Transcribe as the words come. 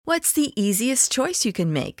What's the easiest choice you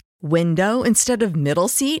can make? Window instead of middle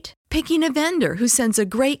seat? Picking a vendor who sends a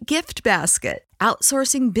great gift basket?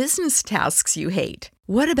 Outsourcing business tasks you hate?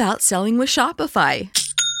 What about selling with Shopify?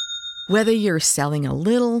 Whether you're selling a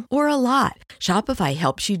little or a lot, Shopify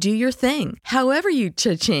helps you do your thing, however you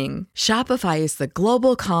cha-ching. Shopify is the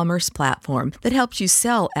global commerce platform that helps you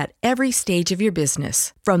sell at every stage of your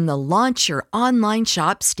business. From the launch your online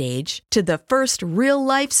shop stage to the first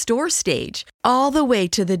real-life store stage, all the way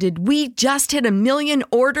to the did we just hit a million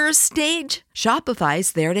orders stage.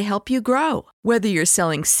 Shopify's there to help you grow. Whether you're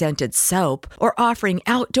selling scented soap or offering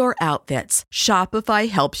outdoor outfits, Shopify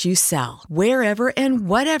helps you sell. Wherever and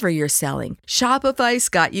whatever you're selling, Shopify's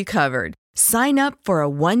got you covered. Sign up for a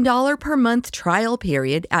 $1 per month trial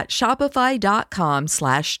period at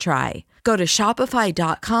shopify.com/try. Go to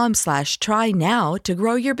shopify.com/try now to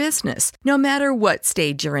grow your business, no matter what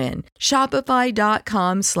stage you're in.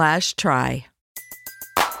 Shopify.com/try.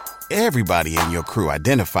 Everybody in your crew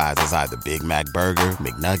identifies as either Big Mac Burger,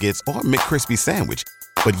 McNuggets, or McCrispy Sandwich.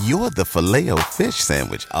 But you're the Filet-O-Fish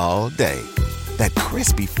Sandwich all day. That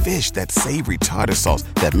crispy fish, that savory tartar sauce,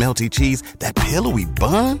 that melty cheese, that pillowy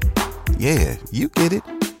bun. Yeah, you get it.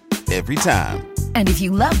 Every time. And if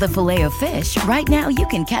you love the Filet-O-Fish, right now you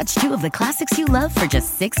can catch two of the classics you love for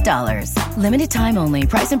just $6. Limited time only.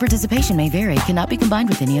 Price and participation may vary. Cannot be combined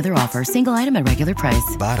with any other offer. Single item at regular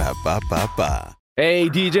price. Ba-da-ba-ba-ba. Hey,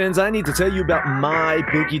 DJs, I need to tell you about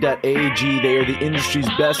MyBookie.ag. They are the industry's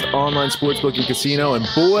best online sportsbook casino, and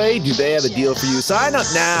boy, do they have a deal for you. Sign up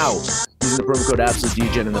now using the promo code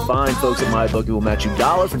AbsoluteDGen, and the fine folks at MyBookie will match you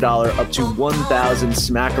dollar for dollar up to 1,000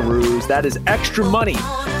 smackaroos. That is extra money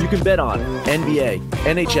you can bet on NBA,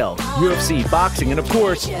 NHL, UFC, boxing, and of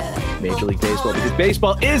course, Major League Baseball, because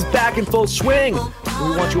baseball is back in full swing. And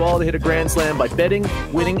we want you all to hit a grand slam by betting,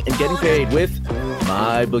 winning, and getting paid with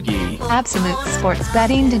MyBookie. Absolute sports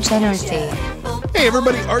betting degeneracy. Hey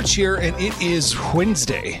everybody, Arch here, and it is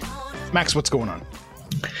Wednesday. Max, what's going on?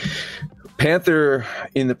 Panther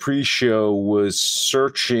in the pre-show was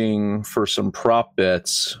searching for some prop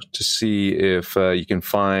bets to see if you can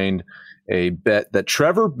find a bet that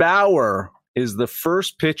Trevor Bauer is the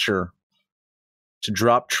first pitcher to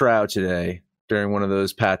drop trout today during one of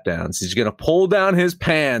those pat downs. He's going to pull down his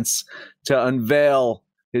pants to unveil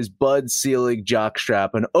his Bud Selig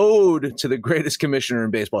jockstrap, an ode to the greatest commissioner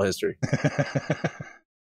in baseball history.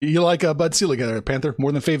 You like Bud Selig, Panther,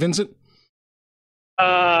 more than Faye Vincent?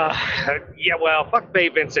 Yeah, well, fuck Faye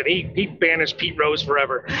Vincent. He banished Pete Rose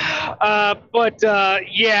forever. Yeah,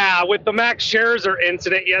 with the Max Scherzer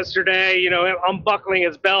incident yesterday, you know, unbuckling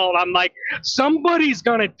his belt, I'm like, somebody's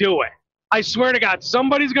going to do it. I swear to God,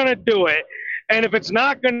 somebody's going to do it. And if it's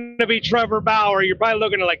not going to be Trevor Bauer, you're probably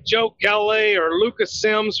looking at like Joe Kelly or Lucas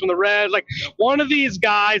Sims from the Reds. Like one of these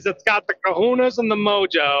guys that's got the kahunas and the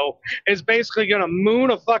mojo is basically going to moon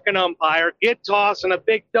a fucking umpire, get tossed, and a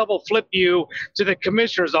big double flip you to the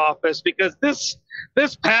commissioner's office, because this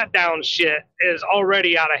pat down shit is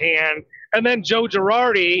already out of hand. And then Joe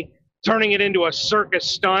Girardi turning it into a circus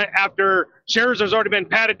stunt after Scherzer's already been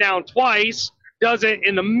patted down twice, does it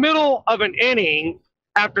in the middle of an inning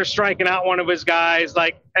after striking out one of his guys.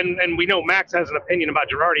 Like, and we know Max has an opinion about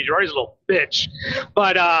Girardi. Girardi's a little bitch.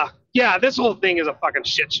 But, yeah, this whole thing is a fucking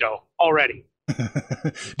shit show already. Do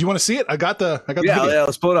you want to see it? I got the video. Yeah,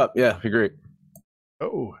 let's pull it up. Yeah, be great.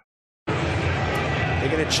 Oh.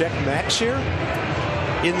 They're going to check Max here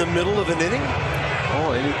in the middle of an inning?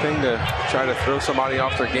 Oh, anything to try to throw somebody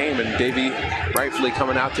off their game, and Davey rightfully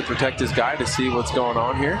coming out to protect his guy to see what's going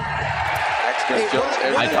on here.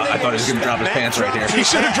 I thought he was going to drop his pants right here. He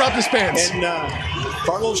should have dropped his pants. And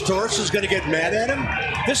Carlos Torres is going to get mad at him.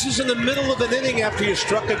 This is in the middle of an inning after you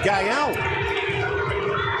struck a guy out.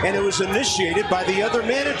 And it was initiated by the other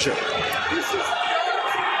manager.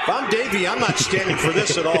 If I'm Davey, I'm not standing for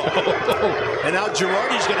this at all. And now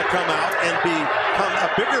Girardi's going to come out and become a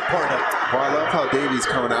bigger part of it. Well, I love how Davey's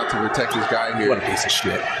coming out to protect his guy here. What a piece of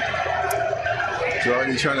shit.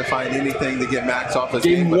 Girardi trying to find anything to get Max off his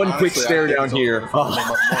game. Give him one quick stare down here.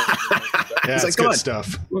 Yeah, it's like, good come on,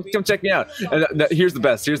 stuff. Come check me out. And here's the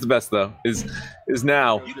best. Here's the best though. Is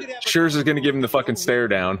now Scherzer's going to give him the fucking stare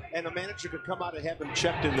down. And the manager could come out and have him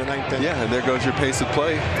checked in the ninth inning. Yeah, and there goes your pace of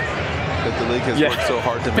play that the league has worked so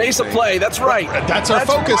hard to pace of play. That's right. That's our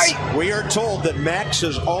focus. Right. We are told that Max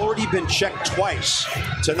has already been checked twice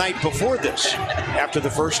tonight before this. After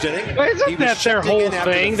the first inning, well, isn't that their whole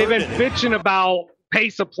thing? They've been bitching about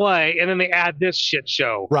pace of play, and then they add this shit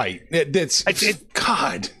show. Right.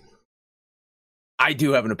 God. I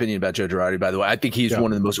do have an opinion about Joe Girardi, by the way. I think he's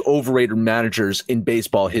one of the most overrated managers in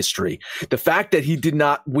baseball history. The fact that he did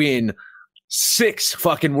not win 6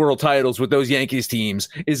 fucking world titles with those Yankees teams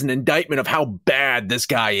is an indictment of how bad this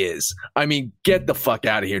guy is. I mean, get the fuck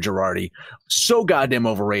out of here, Girardi. So goddamn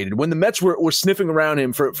overrated. When the Mets were sniffing around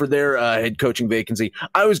him for their head coaching vacancy,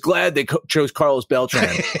 I was glad they chose Carlos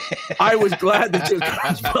Beltran. I was glad they chose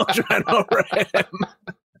Carlos Beltran over him.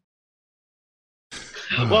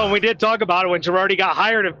 Well, we did talk about it when Girardi got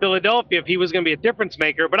hired in Philadelphia, if he was going to be a difference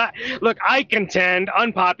maker. But I contend,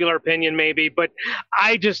 unpopular opinion maybe, but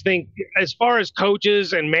I just think as far as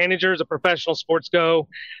coaches and managers of professional sports go,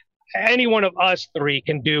 any one of us 3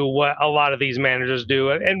 can do what a lot of these managers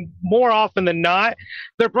do. And more often than not,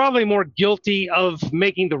 they're probably more guilty of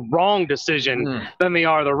making the wrong decision than they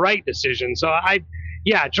are the right decision. So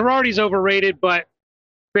Girardi's overrated, but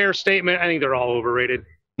fair statement. I think they're all overrated.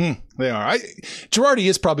 They are. Girardi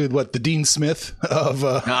is probably the Dean Smith of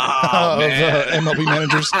MLB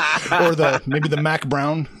managers, or maybe the Mac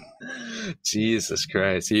Brown. Jesus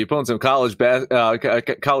Christ! You pulling some college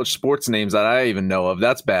sports names that I even know of.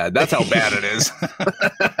 That's bad. That's how bad it is.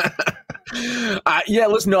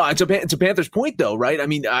 Listen. No, to Panther's point though, right? I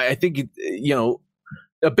mean, I think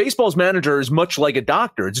a baseball's manager is much like a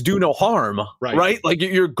doctor. It's do no harm, right? Like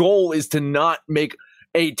your goal is to not make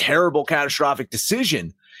a terrible, catastrophic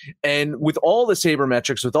decision. And with all the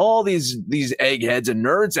sabermetrics, with all these eggheads and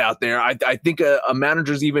nerds out there, I think a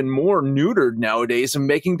manager's even more neutered nowadays in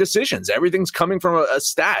making decisions. Everything's coming from a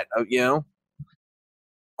stat,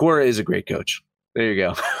 Cora is a great coach. There you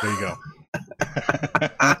go.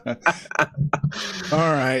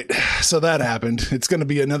 All right. So that happened. It's going to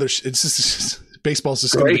be another. It's just baseball's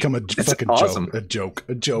just going to become a fucking joke.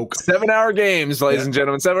 A joke. 7-hour games, ladies and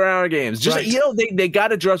gentlemen. 7-hour games. Just they got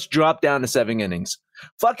to just drop down to 7 innings.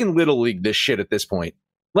 Fucking Little League this shit at this point.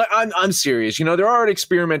 Like, I'm serious. They're already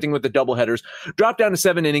experimenting with the doubleheaders. Drop down to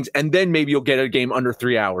 7 innings, and then maybe you'll get a game under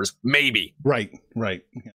 3 hours. Maybe. Right.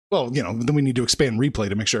 Well, then we need to expand replay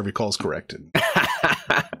to make sure every call is correct.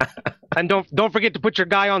 And don't forget to put your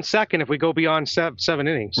guy on second if we go beyond 7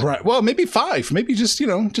 innings. Right. Well, maybe 5. Maybe just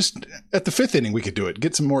just at the 5th inning we could do it.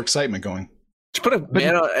 Get some more excitement going. Just put a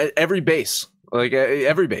man at every base, like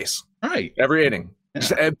every base. Right. Every inning.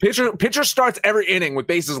 Yeah. Pitcher starts every inning with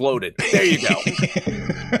bases loaded. There you go.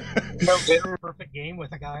 Perfect game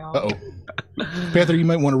with a guy on. Uh-oh. Panther, you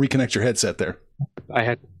might want to reconnect your headset there. I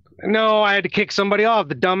had to kick somebody off.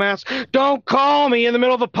 The dumbass. Don't call me in the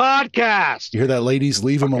middle of a podcast. You hear that, ladies?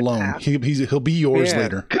 Leave him alone. He'll be yours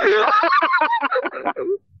later.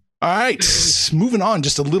 All right. Moving on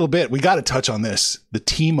just a little bit. We got to touch on this. The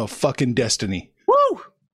team of fucking destiny. Woo!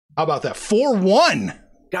 How about that? 4-1.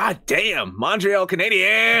 God damn. Montreal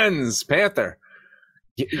Canadiens. Panther.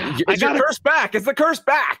 Is your curse back? Is the curse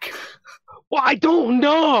back? Well, I don't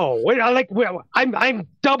know. I'm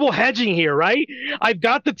double hedging here, right? I've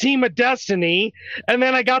got the team of destiny, and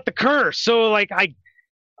then I got the curse. So, I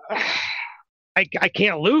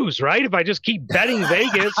can't lose, right? If I just keep betting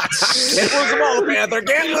Vegas. Can't lose them all, Panther.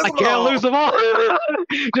 I can't lose them all.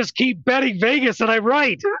 Just keep betting Vegas and I'm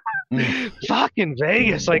right. Fucking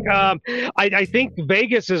Vegas. I think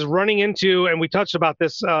Vegas is running into, and we touched about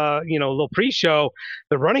this, little pre-show,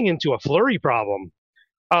 they're running into a flurry problem.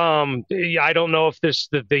 I don't know if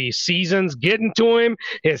the season's getting to him,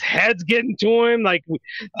 his head's getting to him.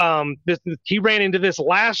 He ran into this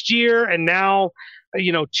last year, and now,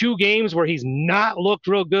 2 games where he's not looked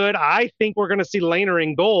real good. I think we're going to see Lehner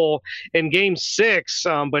in goal in Game 6,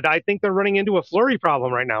 but I think they're running into a flurry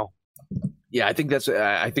problem right now. Yeah, I think they're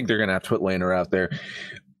going to have to put Lehner out there.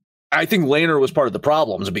 I think Lehner was part of the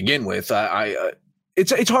problem to begin with.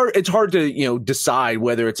 It's hard to decide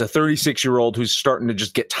whether it's a 36-year-old who's starting to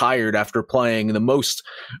just get tired after playing the most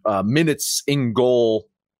minutes in goal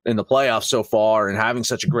in the playoffs so far and having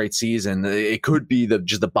such a great season. It could be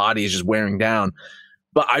the body is just wearing down.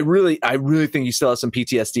 But I really think he still has some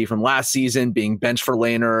PTSD from last season, being benched for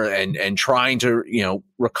Lehner and trying to,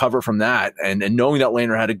 recover from that. And knowing that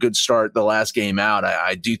Lehner had a good start the last game out,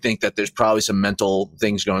 I do think that there's probably some mental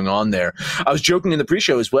things going on there. I was joking in the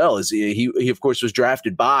pre-show as well, as he of course was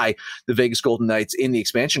drafted by the Vegas Golden Knights in the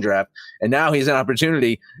expansion draft. And now he's an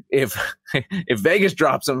opportunity, if Vegas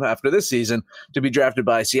drops him after this season, to be drafted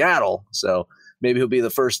by Seattle. So maybe he'll be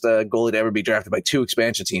the first goalie to ever be drafted by 2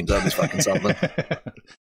 expansion teams. That'd be fucking something.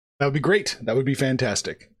 That would be great. That would be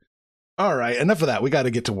fantastic. All right, enough of that. We got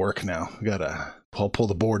to get to work now. We got to pull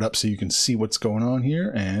the board up so you can see what's going on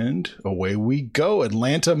here. And away we go.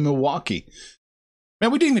 Atlanta, Milwaukee.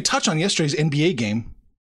 Man, we didn't even touch on yesterday's NBA game.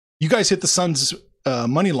 You guys hit the Suns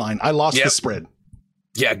money line. I lost the spread.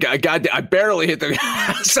 Yeah, God, I barely hit the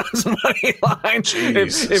Suns money line.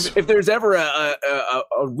 If there's ever a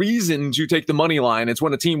reason to take the money line, it's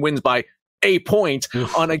when a team wins by a point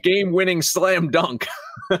on a game-winning slam dunk.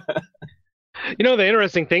 You know, the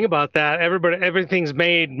interesting thing about that, everything's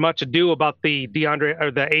made much ado about the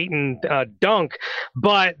Ayton dunk,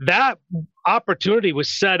 but that opportunity was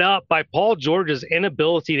set up by Paul George's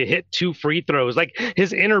inability to hit 2 free throws. Like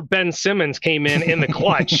his inner Ben Simmons came in the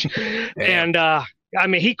clutch. And I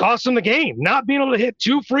mean, he cost him the game. Not being able to hit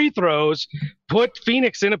 2 free throws put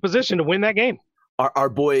Phoenix in a position to win that game. Our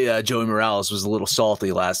boy Joey Morales was a little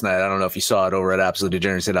salty last night. I don't know if you saw it over at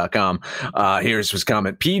AbsoluteDegeneracy.com. Here's his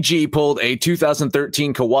comment. PG pulled a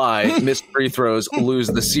 2013 Kawhi, missed free throws, lose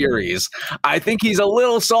the series. I think he's a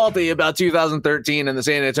little salty about 2013 and the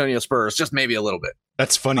San Antonio Spurs, just maybe a little bit.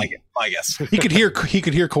 That's funny. I guess. He could hear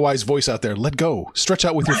Kawhi's voice out there. Let go. Stretch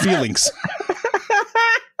out with your feelings.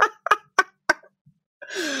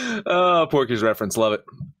 Oh, Porky's reference. Love it.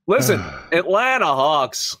 Listen, Atlanta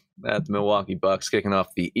Hawks at the Milwaukee Bucks kicking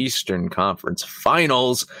off the Eastern Conference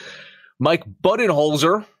Finals. Mike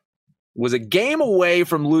Budenholzer was a game away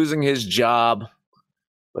from losing his job,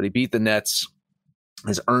 but he beat the Nets,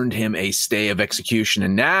 has earned him a stay of execution,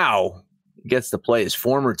 and now he gets to play his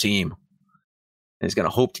former team. And he's going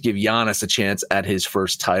to hope to give Giannis a chance at his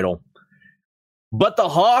first title. But the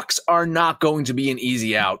Hawks are not going to be an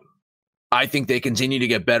easy out. I think they continue to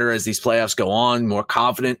get better as these playoffs go on, more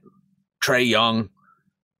confident. Trae Young.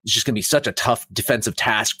 It's just going to be such a tough defensive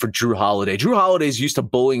task for Drew Holiday. Drew Holiday's used to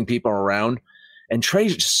bullying people around, and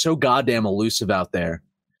Trae's just so goddamn elusive out there.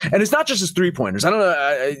 And it's not just his three-pointers. I don't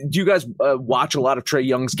know. Do you guys watch a lot of Trae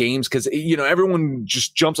Young's games? Because, you know, everyone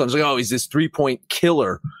just jumps on. It's like, oh, he's this three-point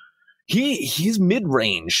killer. His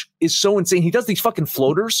mid-range is so insane. He does these fucking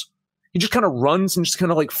floaters. He just kind of runs and just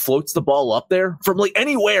kind of like floats the ball up there from like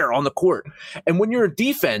anywhere on the court. And when you're a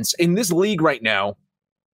defense in this league right now,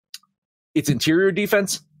 it's interior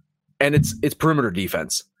defense and it's perimeter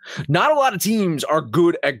defense. Not a lot of teams are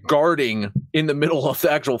good at guarding in the middle of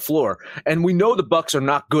the actual floor. And we know the Bucks are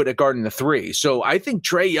not good at guarding the three. So I think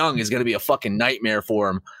Trae Young is going to be a fucking nightmare for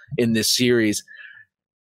him in this series.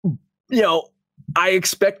 You know, I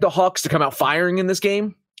expect the Hawks to come out firing in this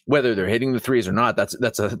game. Whether they're hitting the threes or not, that's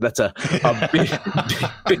a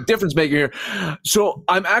big difference maker here. So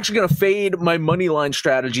I'm actually going to fade my money line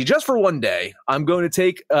strategy just for one day. I'm going to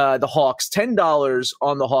take the Hawks, $10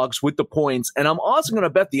 on the Hawks with the points, and I'm also going to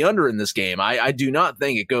bet the under in this game. I do not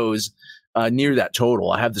think it goes near that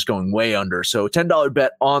total. I have this going way under. So $10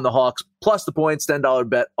 bet on the Hawks plus the points, $10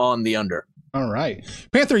 bet on the under. All right.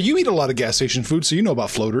 Panther, you eat a lot of gas station food, so you know about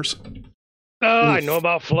floaters. I know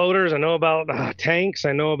about floaters. I know about tanks.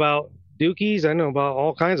 I know about dookies. I know about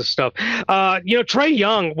all kinds of stuff. You know, Trae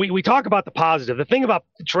Young, we talk about the positive. The thing about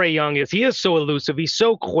Trae Young is he is so elusive. He's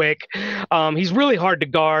so quick. He's really hard to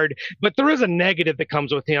guard, but there is a negative that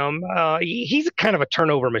comes with him. He's kind of a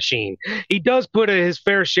turnover machine. He does put his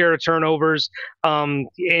fair share of turnovers. And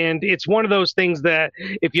it's one of those things that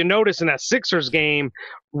if you notice in that Sixers game,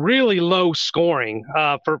 really low scoring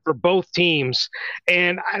for both teams.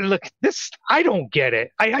 And I don't get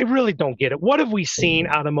it. I really don't get it. What have we seen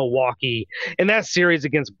out of Milwaukee in that series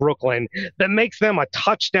against Brooklyn that makes them a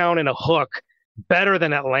touchdown and a hook better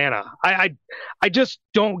than Atlanta? I just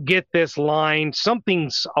don't get this line.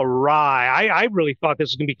 Something's awry. I really thought this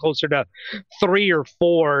was going to be closer to 3 or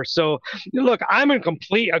 4. So, look, I'm in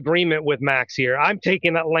complete agreement with Max here. I'm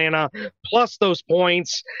taking Atlanta plus those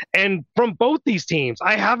points. And from both these teams,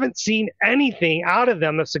 I haven't seen anything out of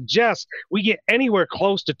them that suggests we get anywhere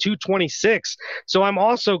close to 226. So I'm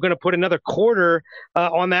also going to put another quarter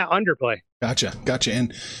on that underplay. Gotcha.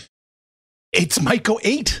 And it might go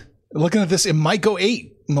 8. Looking at this, it might go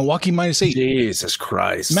 8. Milwaukee minus 8. Jesus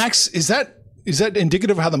Christ. Max, is that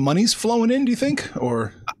indicative of how the money's flowing in, do you think?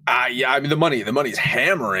 Or yeah, I mean the money's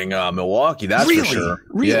hammering Milwaukee, that's really? For sure.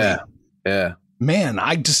 Really? Yeah. Man,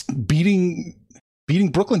 I just beating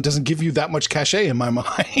Brooklyn doesn't give you that much cachet in my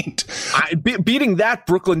mind. Beating that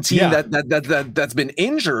Brooklyn team that's been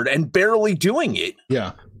injured and barely doing it.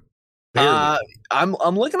 Yeah.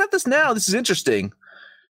 I'm looking at this now. This is interesting.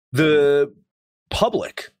 The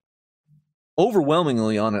public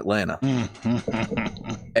overwhelmingly on Atlanta.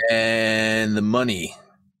 And the money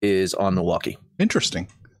is on Milwaukee. Interesting.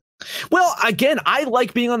 Well, again, I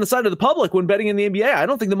like being on the side of the public when betting in the NBA. I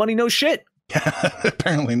don't think the money knows shit.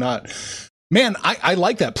 Apparently not. Man, I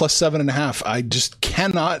like that plus 7.5. I just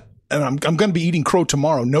cannot, and I'm going to be eating crow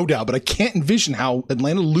tomorrow, no doubt, but I can't envision how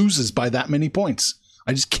Atlanta loses by that many points.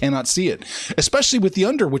 I just cannot see it, especially with the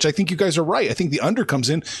under, which I think you guys are right. I think the under comes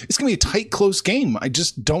in. It's going to be a tight, close game. I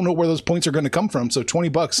just don't know where those points are going to come from. So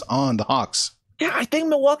 $20 on the Hawks. Yeah, I think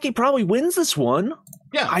Milwaukee probably wins this one.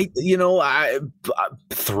 Yeah.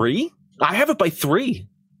 3. I have it by 3.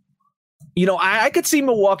 I could see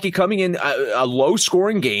Milwaukee coming in a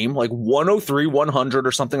low-scoring game, like 103-100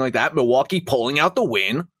 or something like that. Milwaukee pulling out the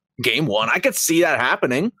win, game one. I could see that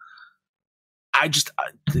happening.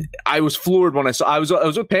 I was floored when I was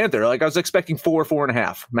with Panther. Like, I was expecting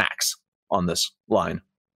 4.5 max on this line.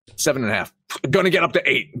 7.5. Going to get up to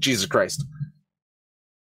 8. Jesus Christ.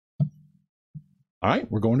 All right,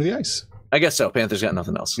 we're going to the ice. I guess so. Panther's got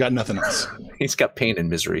nothing else. Got nothing else. He's got pain and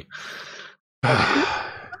misery.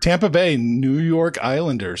 Tampa Bay, New York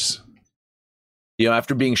Islanders.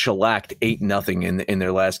 After being shellacked 8-0 in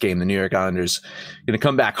their last game, the New York Islanders going to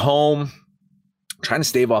come back home, trying to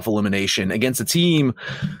stave off elimination against a team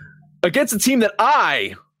that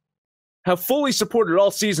I have fully supported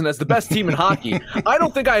all season as the best team in hockey. I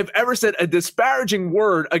don't think I have ever said a disparaging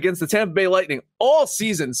word against the Tampa Bay Lightning all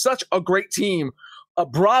season. Such a great team.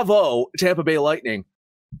 Bravo, Tampa Bay Lightning.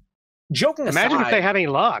 Joking aside. Imagine if they had any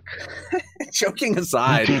luck. Joking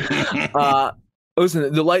aside.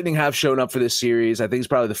 Listen, the Lightning have shown up for this series. I think it's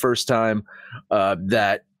probably the first time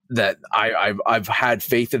that I've had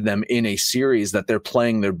faith in them in a series that they're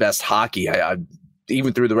playing their best hockey. I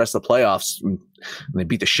even through the rest of the playoffs, when they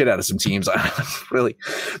beat the shit out of some teams, I really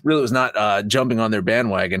was not jumping on their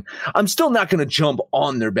bandwagon. I'm still not going to jump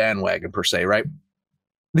on their bandwagon per se, right?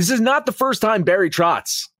 This is not the first time Barry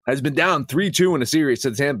Trotz has been down 3-2 in a series to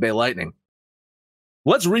the Tampa Bay Lightning.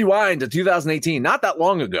 Let's rewind to 2018, not that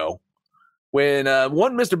long ago, when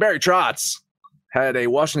one Mr. Barry Trotz had a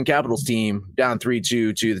Washington Capitals team down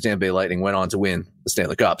 3-2 to the Tampa Bay Lightning, went on to win the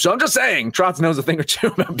Stanley Cup. So I'm just saying, Trotz knows a thing or two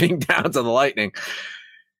about being down to the Lightning.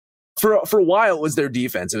 For a while, it was their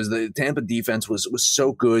defense. It was the Tampa defense was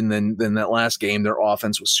so good, and then that last game, their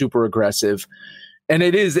offense was super aggressive. And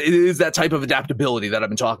it is that type of adaptability that I've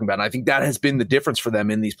been talking about. And I think that has been the difference for them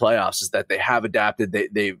in these playoffs, is that they have adapted.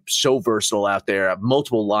 They're so versatile out there, have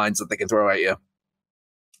multiple lines that they can throw at you.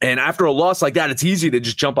 And after a loss like that, it's easy to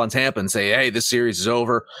just jump on Tampa and say, hey, this series is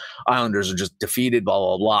over. Islanders are just defeated, blah,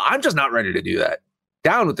 blah, blah. I'm just not ready to do that.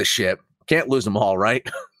 Down with the ship. Can't lose them all, right?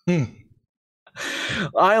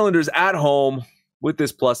 Islanders at home with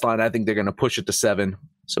this plus line. I think they're going to push it to 7.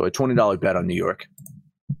 So a $20 bet on New York.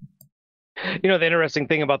 The interesting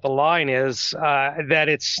thing about the line is that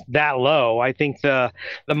it's that low. I think the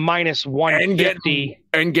minus 150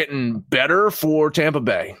 and getting better for Tampa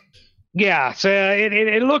Bay. Yeah, so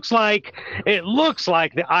it looks like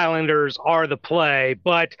the Islanders are the play,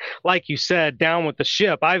 but like you said, down with the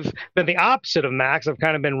ship. I've been the opposite of Max. I've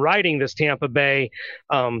kind of been riding this Tampa Bay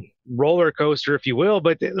roller coaster, if you will.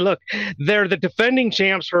 But look, they're the defending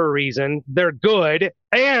champs for a reason. They're good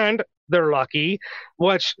and they're lucky,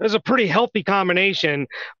 which is a pretty healthy combination.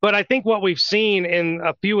 But I think what we've seen in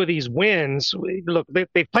a few of these wins, look,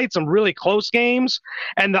 they've played some really close games,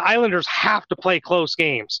 and the Islanders have to play close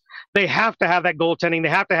games. They have to have that goaltending. They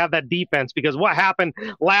have to have that defense, because what happened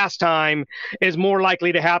last time is more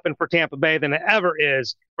likely to happen for Tampa Bay than it ever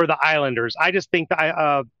is for the Islanders. I just think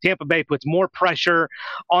Tampa Bay puts more pressure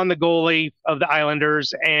on the goalie of the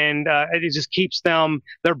Islanders, and it just keeps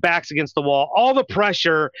their backs against the wall. All the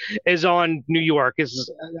pressure is on New York. Is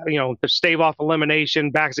to stave off elimination,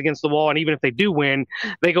 backs against the wall, and even if they do win,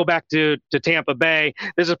 they go back to Tampa Bay.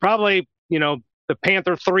 This is probably the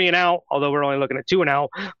Panther 3-and-out, although we're only looking at 2-and-out.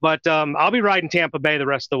 But I'll be riding Tampa Bay the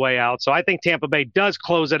rest of the way out. So I think Tampa Bay does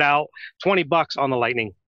close it out. $20 on the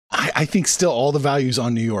Lightning. I think still all the values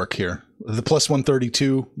on New York here. The plus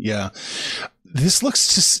 132. Yeah. This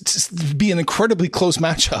looks to be an incredibly close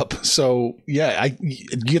matchup. So yeah, you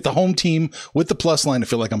get the home team with the plus line. I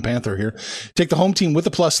feel like I'm Panther here. Take the home team with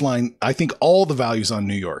the plus line. I think all the values on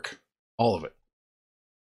New York, all of it.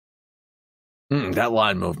 That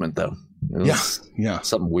line movement though. Yeah.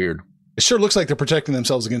 Something weird. It sure looks like they're protecting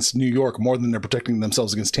themselves against New York more than they're protecting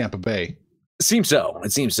themselves against Tampa Bay. It seems so.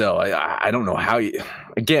 I don't know how you.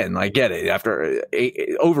 Again, I get it. After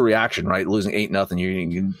overreaction, right? Losing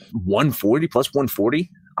 8-0, you 140 plus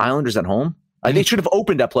 140. Islanders at home. They should have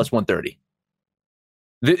opened at plus 130.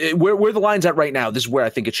 Where the line's at right now, this is where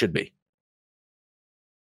I think it should be.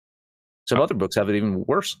 Some other books have it even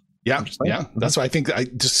worse. Yeah. That's why I think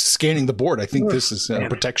just scanning the board, I think this is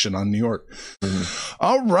protection on New York. Mm-hmm.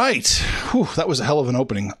 All right. Whew, that was a hell of an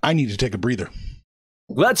opening. I need to take a breather.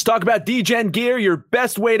 Let's talk about D-Gen Gear, your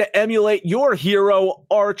best way to emulate your hero,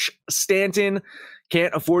 Arch Stanton.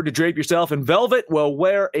 Can't afford to drape yourself in velvet? Well,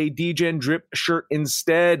 wear a D-Gen drip shirt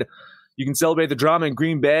instead. You can celebrate the drama in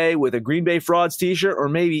Green Bay with a Green Bay Frauds t-shirt, or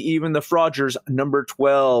maybe even the Fraudgers number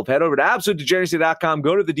 12. Head over to AbsoluteDegeneracy.com,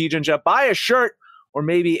 go to the D-Gen shop, buy a shirt, or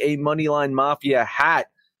maybe a Moneyline Mafia hat.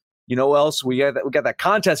 You know what else? We got that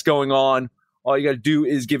contest going on All you got to do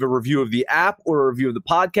is give a review of the app or a review of the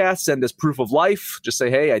podcast. Send us proof of life. Just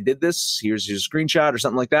say, hey, I did this. Here's your screenshot or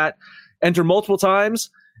something like that. Enter multiple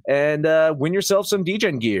times and win yourself some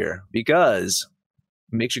DGen gear because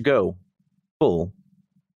it makes you go full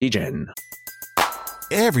DGen.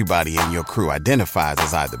 Everybody in your crew identifies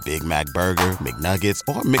as either Big Mac Burger, McNuggets,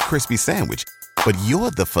 or McCrispy Sandwich. But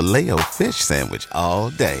you're the Filet-O-Fish Sandwich all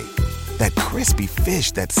day. That crispy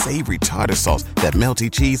fish, that savory tartar sauce, that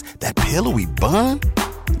melty cheese, that pillowy bun.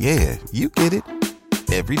 Yeah, you get it.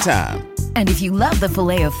 Every time. And if you love the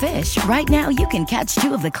Filet-O-Fish, right now you can catch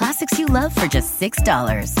two of the classics you love for just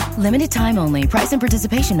 $6. Limited time only. Price and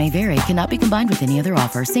participation may vary. Cannot be combined with any other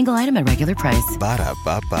offer. Single item at regular price.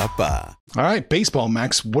 Ba-da-ba-ba-ba. All right, baseball,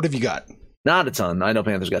 Max. What have you got? Not a ton. I know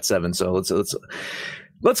Panthers got 7, so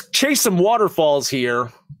let's chase some waterfalls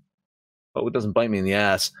here. Oh, it doesn't bite me in the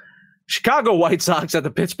ass. Chicago White Sox at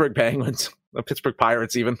the Pittsburgh Penguins. The Pittsburgh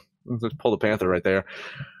Pirates even. Let's pull the Panther right there.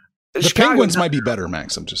 The Penguins might be better,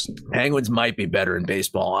 Max. Penguins might be better in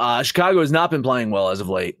baseball. Chicago has not been playing well as of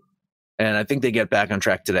late, and I think they get back on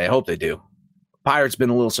track today. I hope they do. Pirates been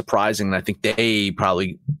a little surprising, and I think they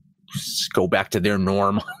probably go back to their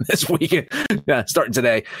norm this weekend. Yeah, starting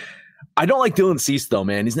today. I don't like Dylan Cease though,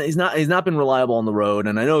 man. He's not been reliable on the road,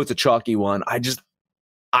 and I know it's a chalky one.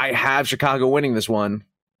 I have Chicago winning this one.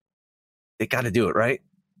 They got to do it, right?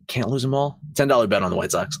 Can't lose them all. $10 bet on the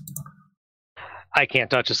White Sox. I can't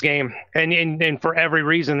touch this game. And for every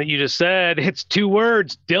reason that you just said, it's 2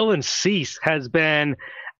 words. Dylan Cease has been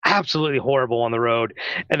absolutely horrible on the road.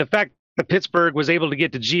 And the fact that Pittsburgh was able to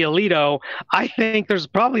get to Giolito, I think there's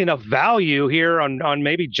probably enough value here on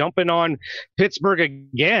maybe jumping on Pittsburgh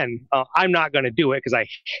again. I'm not going to do it because I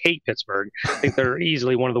hate Pittsburgh. I think they're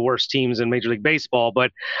easily one of the worst teams in Major League Baseball,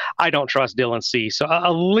 but I don't trust Dylan Cease. So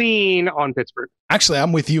a lean on Pittsburgh. Actually,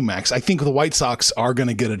 I'm with you, Max. I think the White Sox are going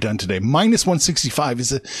to get it done today. Minus 165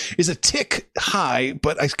 is a tick high,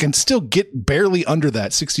 but I can still get barely under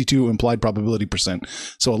that 62 implied probability percent.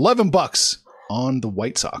 So $11 on the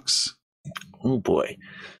White Sox. Oh boy.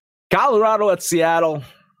 Colorado at Seattle.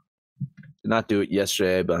 Did not do it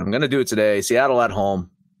yesterday, but I'm going to do it today. Seattle at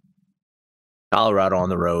home. Colorado on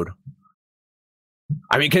the road.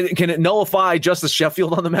 I mean, can it nullify Justice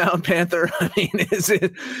Sheffield on the mound, Panther? I mean,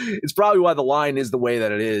 it's probably why the line is the way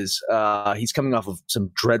that it is. He's coming off of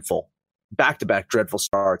some back-to-back dreadful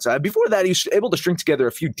starts. Before that, he was able to string together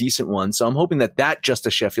a few decent ones. So I'm hoping that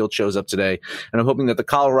Justice Sheffield shows up today. And I'm hoping that the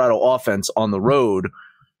Colorado offense on the road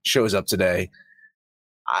shows up today.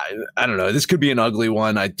 I don't know. This could be an ugly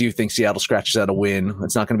one. I do think Seattle scratches out a win.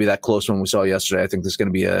 It's not going to be that close one we saw yesterday. I think this is going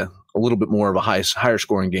to be a little bit more of a higher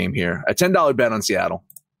scoring game here. A $10 bet on Seattle.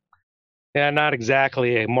 Yeah, not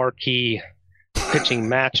exactly a marquee pitching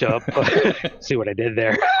matchup. See what I did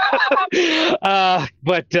there.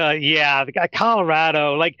 Yeah,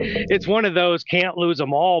 Colorado, like, it's one of those can't lose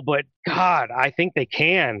them all, but God, I think they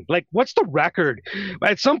can. Like, what's the record?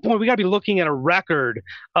 At some point, we got to be looking at a record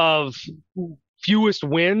of fewest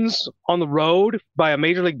wins on the road by a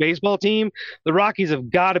Major League Baseball team. The Rockies have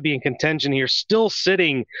got to be in contention here, still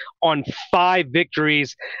sitting on 5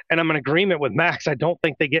 victories. And I'm in agreement with Max. I don't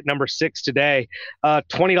think they get number 6 today.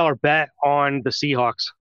 $20 bet on the Seahawks.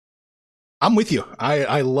 I'm with you.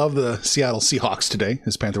 I love the Seattle Seahawks today,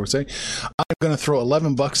 as Panther would say. I'm going to throw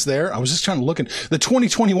 $11 there. I was just trying to look at the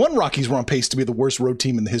 2021 Rockies were on pace to be the worst road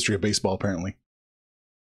team in the history of baseball, apparently.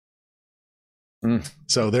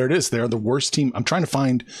 So there it is. They're the worst team. I'm trying to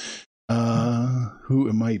find who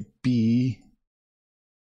it might be.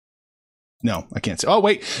 No, I can't say. Oh,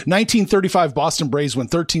 wait. 1935 Boston Braves win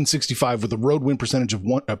 1365 with a road win percentage of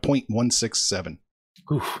 0.167.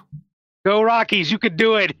 Oof. Go Rockies. You could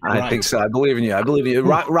do it. I think so. I believe in you.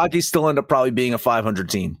 Rockies still end up probably being a 500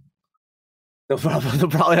 team. They'll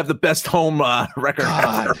probably have the best home record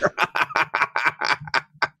ever.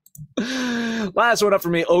 Last one up for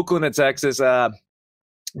me, Oakland at Texas.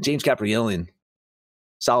 James Kaprielian,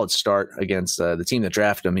 solid start against the team that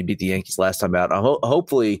drafted him. He beat the Yankees last time out.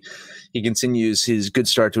 Hopefully he continues his good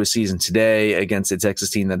start to a season today against a Texas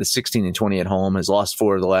team that is 16-20 at home, has lost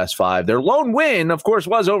 4 of the last 5. Their lone win, of course,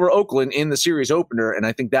 was over Oakland in the series opener, and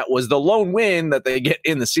I think that was the lone win that they get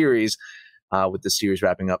in the series with the series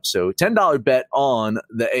wrapping up. So $10 bet on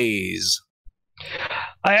the A's.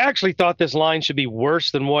 I actually thought this line should be worse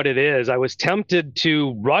than what it is. I was tempted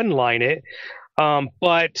to run line it,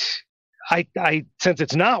 but since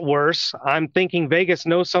it's not worse, I'm thinking Vegas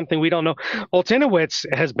knows something we don't know. Oltinowicz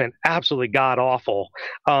has been absolutely god awful.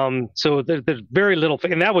 So there's very little,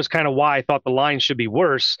 and that was kind of why I thought the line should be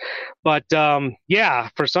worse. But yeah,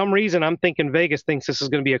 for some reason, I'm thinking Vegas thinks this is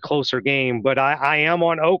going to be a closer game. But I am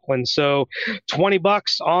on Oakland, so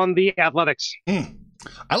 $20 on the Athletics.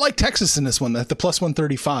 I like Texas in this one at the plus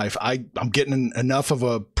 135. I'm getting enough of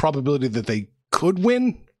a probability that they could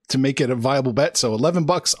win to make it a viable bet. So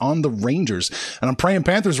 $11 on the Rangers, and I'm praying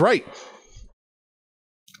Panthers right.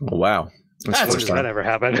 Oh, wow. That's that ever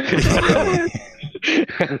happened.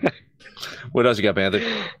 What else you got, Panther?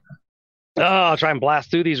 I'll try and blast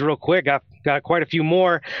through these real quick. I've got quite a few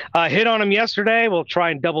more. Hit on them yesterday. We'll try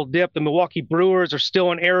and double dip. The Milwaukee Brewers are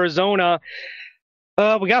still in Arizona.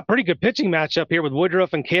 We got a pretty good pitching matchup here with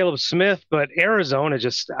Woodruff and Caleb Smith, but Arizona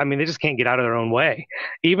they just can't get out of their own way.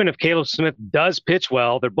 Even if Caleb Smith does pitch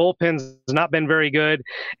well, their bullpen's not been very good,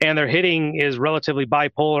 and their hitting is relatively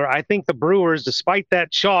bipolar. I think the Brewers, despite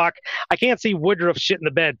that chalk, I can't see Woodruff shitting the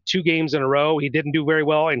bed 2 games in a row. He didn't do very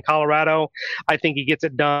well in Colorado. I think he gets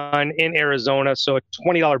it done in Arizona, so a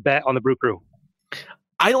 $20 bet on the Brew Crew.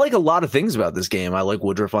 I like a lot of things about this game. I like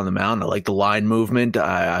Woodruff on the mound. I like the line movement.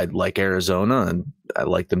 I like Arizona, and I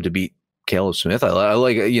like them to beat Caleb Smith. I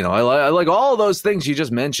like all of those things you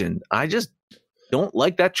just mentioned. I just don't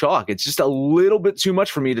like that chalk. It's just a little bit too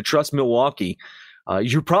much for me to trust Milwaukee.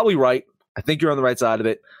 You're probably right. I think you're on the right side of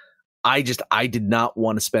it. I did not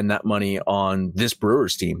want to spend that money on this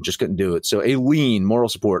Brewers team. Just couldn't do it. So a lean moral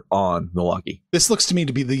support on Milwaukee. This looks to me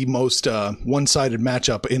to be the most one-sided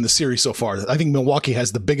matchup in the series so far. I think Milwaukee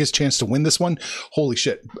has the biggest chance to win this one. Holy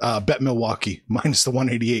shit. Bet Milwaukee minus the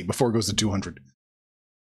 188 before it goes to 200.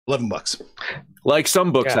 $11. Like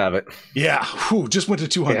some books have it. Yeah. Whew, just went to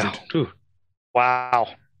 200. Yeah. Wow.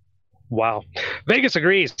 Vegas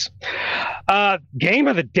agrees. Game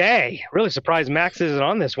of the day. Really surprised Max isn't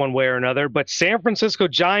on this one way or another, but San Francisco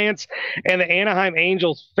Giants and the Anaheim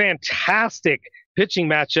Angels, fantastic pitching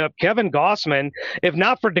matchup. Kevin Gausman, if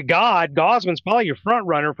not for DeGod, Gausman's probably your front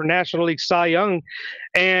runner for National League Cy Young.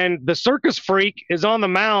 And the circus freak is on the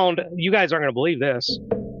mound. You guys aren't going to believe this.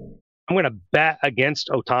 I'm going to bet against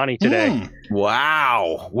Ohtani today.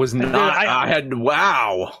 Wow.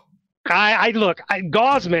 Wow.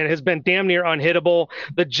 Gausman has been damn near unhittable.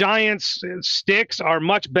 The Giants' sticks are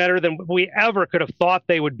much better than we ever could have thought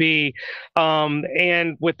they would be.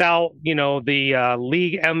 And without, the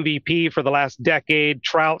league MVP for the last decade,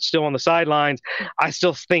 Trout still on the sidelines, I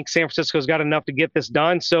still think San Francisco's got enough to get this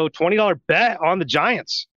done. So $20 bet on the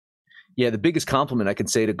Giants. Yeah, the biggest compliment I can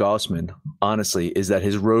say to Gausman, honestly, is that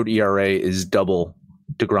his road ERA is double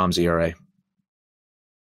DeGrom's ERA.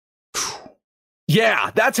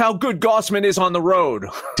 Yeah, that's how good Gausman is on the road.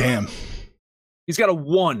 Damn. He's got a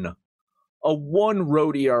one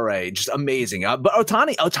road ERA. Just amazing. But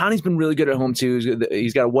Ohtani's been really good at home too.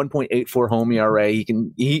 He's got a 1.84 home ERA.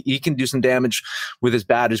 He can do some damage with his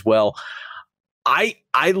bat as well. I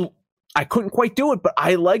couldn't quite do it, but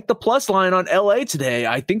I like the plus line on LA today.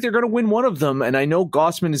 I think they're going to win one of them, and I know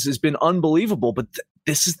Gausman has been unbelievable, but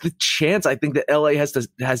this is the chance I think that LA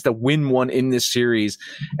has to win one in this series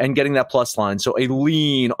and getting that plus line. So a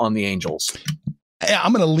lean on the Angels.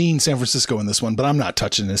 I'm going to lean San Francisco in this one, but I'm not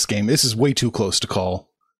touching this game. This is way too close to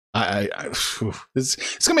call. It's going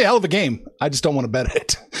to be a hell of a game. I just don't want to bet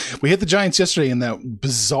it. We hit the Giants yesterday in that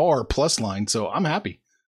bizarre plus line, so I'm happy.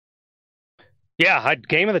 Yeah,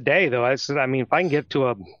 game of the day, though. If I can get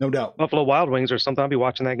to no doubt Buffalo Wild Wings or something, I'll be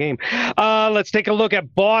watching that game. Let's take a look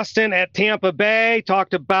at Boston at Tampa Bay.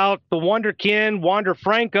 Talked about the Wonderkin, Wander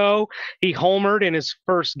Franco. He homered in his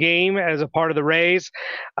first game as a part of the Rays.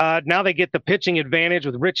 Now they get the pitching advantage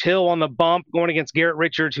with Rich Hill on the bump going against Garrett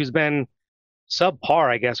Richards, who's been subpar,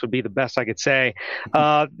 I guess would be the best I could say.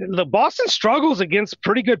 The Boston struggles against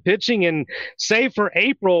pretty good pitching, and save for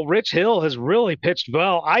April, Rich Hill has really pitched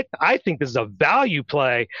well. I think this is a value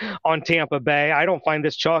play on Tampa Bay. I don't find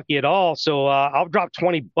this chalky at all, so I'll drop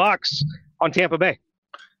 $20 on Tampa Bay.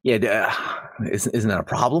 Yeah, isn't that a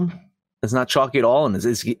problem? It's not chalky at all, and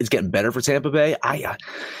it's getting better for Tampa Bay.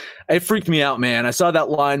 It freaked me out, man. I saw that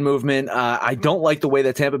line movement. I don't like the way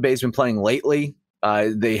that Tampa Bay's been playing lately.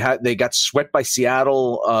 They got swept by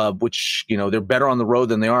Seattle, which, they're better on the road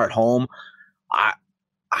than they are at home. I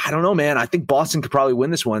don't know, man. I think Boston could probably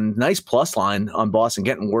win this one. Nice plus line on Boston,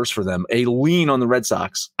 getting worse for them. A lean on the Red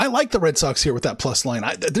Sox. I like the Red Sox here with that plus line.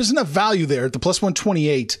 There's enough value there at the plus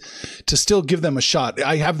 128 to still give them a shot.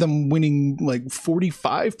 I have them winning like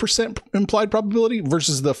 45% implied probability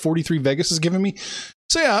versus the 43 Vegas is giving me.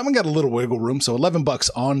 So yeah, I've got a little wiggle room. So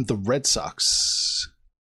 $11 on the Red Sox.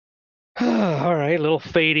 All right, a little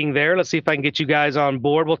fading there. Let's see if I can get you guys on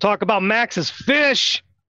board. We'll talk about Max's Fish.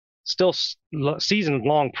 Still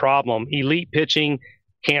season-long problem. Elite pitching,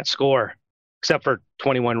 can't score, except for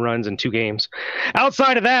 21 runs in 2 games.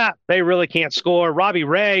 Outside of that, they really can't score. Robbie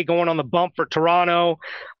Ray going on the bump for Toronto.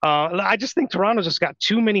 I just think Toronto's just got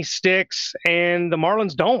too many sticks, and the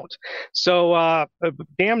Marlins don't. So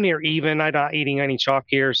damn near even. I'm not eating any chalk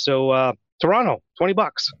here. So Toronto,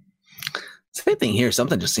 $20. Same thing here.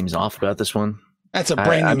 Something just seems off about this one. That's a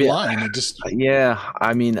brand new line. It just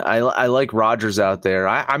I mean, I like Rogers out there.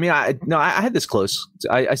 I had this close.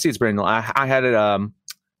 I see it's brand new. I had it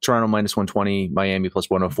Toronto minus 120, Miami plus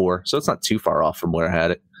 104. So it's not too far off from where I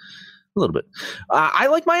had it. A little bit. I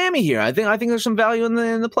like Miami here. I think there's some value in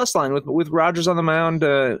the plus line with Rogers on the mound.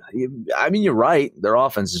 I mean, you're right. Their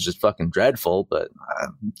offense is just fucking dreadful. But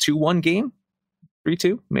 2-1 game,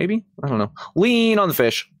 3-2 maybe. I don't know. Lean on the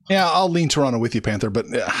Fish. Yeah, I'll lean Toronto with you, Panther, but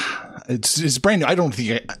it's brand new. I don't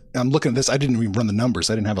think I'm looking at this. I didn't even run the numbers.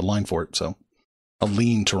 I didn't have a line for it, so I'll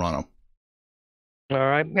lean Toronto. All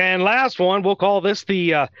right, and last one, we'll call this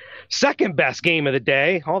the second best game of the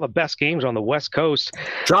day. All the best games are on the West Coast.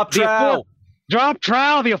 Drop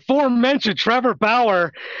Trout, the aforementioned Trevor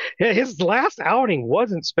Bauer. His last outing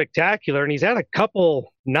wasn't spectacular, and he's had a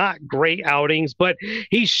couple not great outings, but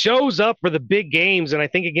he shows up for the big games, and I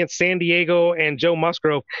think against San Diego and Joe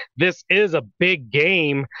Musgrove, this is a big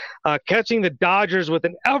game. Catching the Dodgers with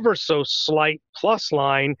an ever so slight plus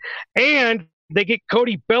line, and they get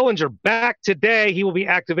Cody Bellinger back today. He will be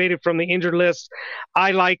activated from the injured list.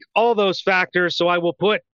 I like all those factors, so I will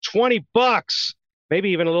put $20,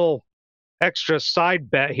 maybe even a little extra side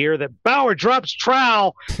bet here that Bauer drops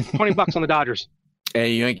trowel. $20 on the Dodgers.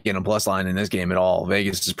 Hey, you ain't getting a plus line in this game at all.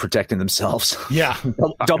 Vegas is protecting themselves. Yeah.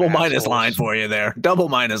 Double minus line for you there. Double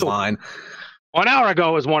minus line. 1 hour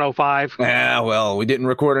ago it was 105. Yeah, well, we didn't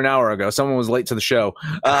record an hour ago. Someone was late to the show.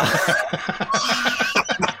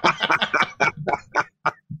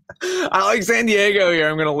 I like San Diego here.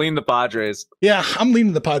 I'm going to lean the Padres. Yeah, I'm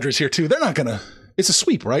leaning the Padres here too. They're not going to. It's a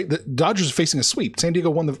sweep, right? The Dodgers are facing a sweep. San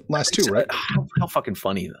Diego won the last 2, right? How fucking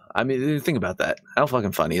funny, though. I mean, think about that. How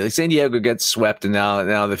fucking funny. Like San Diego gets swept, and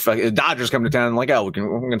now the Dodgers come to town and like, oh, we're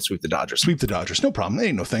going to sweep the Dodgers. Sweep the Dodgers. No problem. They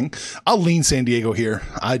ain't no thing. I'll lean San Diego here.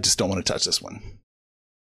 I just don't want to touch this one.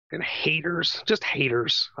 And haters. Just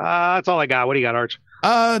haters. That's all I got. What do you got, Arch?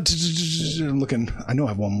 I'm looking. I know I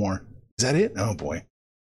have one more. Is that it? Oh, boy.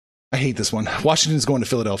 I hate this one. Washington's going to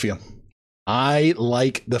Philadelphia. I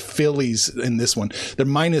like the Phillies in this one. They're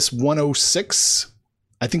minus 106.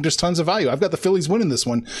 I think there's tons of value. I've got the Phillies winning this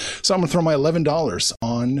one. So I'm going to throw my $11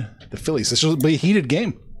 on the Phillies. This will be a heated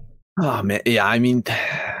game. Oh, man. Yeah, I mean,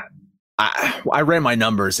 I ran my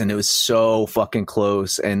numbers and it was so fucking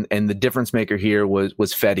close. And the difference maker here was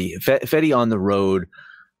Fetty. Fetty on the road,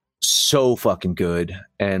 so fucking good.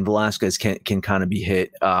 And Velasquez can kind of be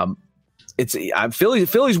hit.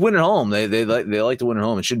 Philly's winning home. They like to win at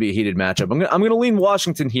home. It should be a heated matchup. I'm gonna lean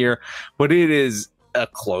Washington here, but it is a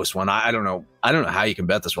close one. I don't know how you can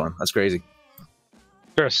bet this one. That's crazy. Is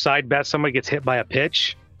there a side bet somebody gets hit by a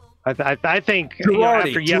pitch? I think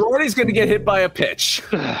Girardi's going to get hit by a pitch.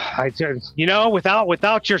 Without your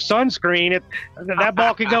sunscreen, that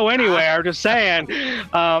ball could go anywhere. I'm just saying.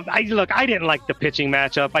 I didn't like the pitching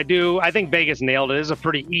matchup. I think Vegas nailed it. It's a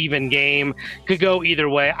pretty even game. Could go either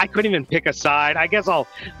way. I couldn't even pick a side. I guess I'll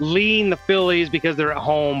lean the Phillies because they're at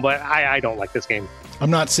home, but I don't like this game.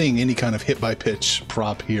 I'm not seeing any kind of hit by pitch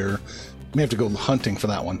prop here. May have to go hunting for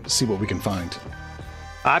that one. See what we can find.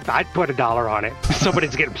 I'd put $1 on it.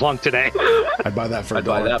 Somebody's getting plunked today. I'd buy that for $1. I'd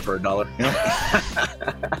buy that for $1.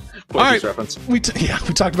 Yeah. All right. Reference. We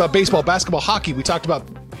talked about baseball, basketball, hockey. We talked about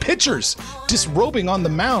pitchers disrobing on the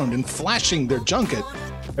mound and flashing their junk at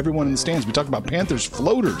everyone in the stands. We talked about Panthers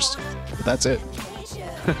floaters. But that's it.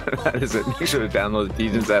 That is it. Make sure to download the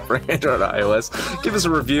Degens app for Android or iOS. Give us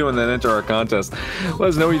a review and then enter our contest. Let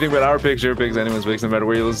us know what you think about our picks, your picks, anyone's picks, no matter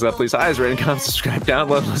where you listen to that. Please highest rating, comment, subscribe,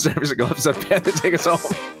 download, listen to every single episode. Panther, take us home.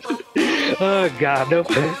 Oh, God. No.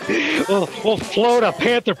 We'll float a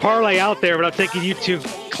Panther parlay out there, but I'm taking you two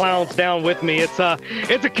clowns down with me. It's a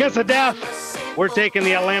kiss of death. We're taking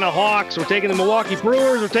the Atlanta Hawks. We're taking the Milwaukee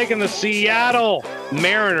Brewers. We're taking the Seattle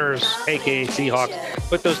Mariners, a.k.a. Seahawks.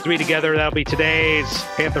 Put those three together. That'll be today's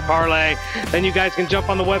Panther Parlay. Then you guys can jump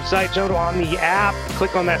on the website, jump on the app,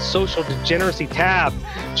 click on that Social Degeneracy tab.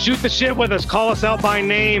 Shoot the shit with us. Call us out by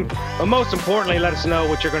name. But most importantly, let us know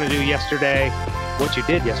what you're going to do yesterday, what you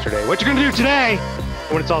did yesterday, what you're going to do today.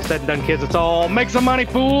 When it's all said and done, kids, it's all make some money,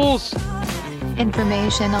 fools.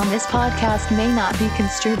 Information on this podcast may not be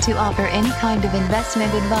construed to offer any kind of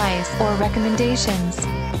investment advice or recommendations.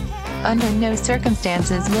 Under no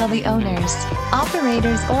circumstances will the owners,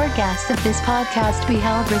 operators, or guests of this podcast be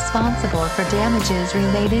held responsible for damages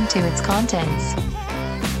related to its contents.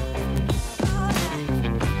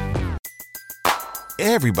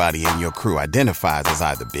 Everybody in your crew identifies as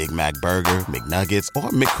either Big Mac Burger, McNuggets, or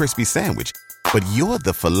McCrispy Sandwich. But you're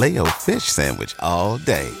the Filet-O-Fish Sandwich all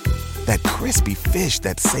day. That crispy fish,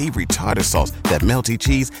 that savory tartar sauce, that melty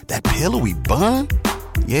cheese, that pillowy bun.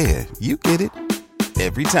 Yeah, you get it.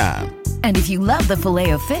 Every time. And if you love the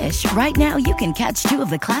Filet-O-Fish, right now you can catch two of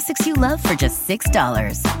the classics you love for just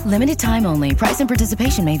 $6. Limited time only. Price and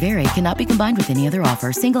participation may vary. Cannot be combined with any other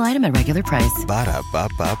offer. Single item at regular price.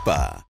 Ba-da-ba-ba-ba.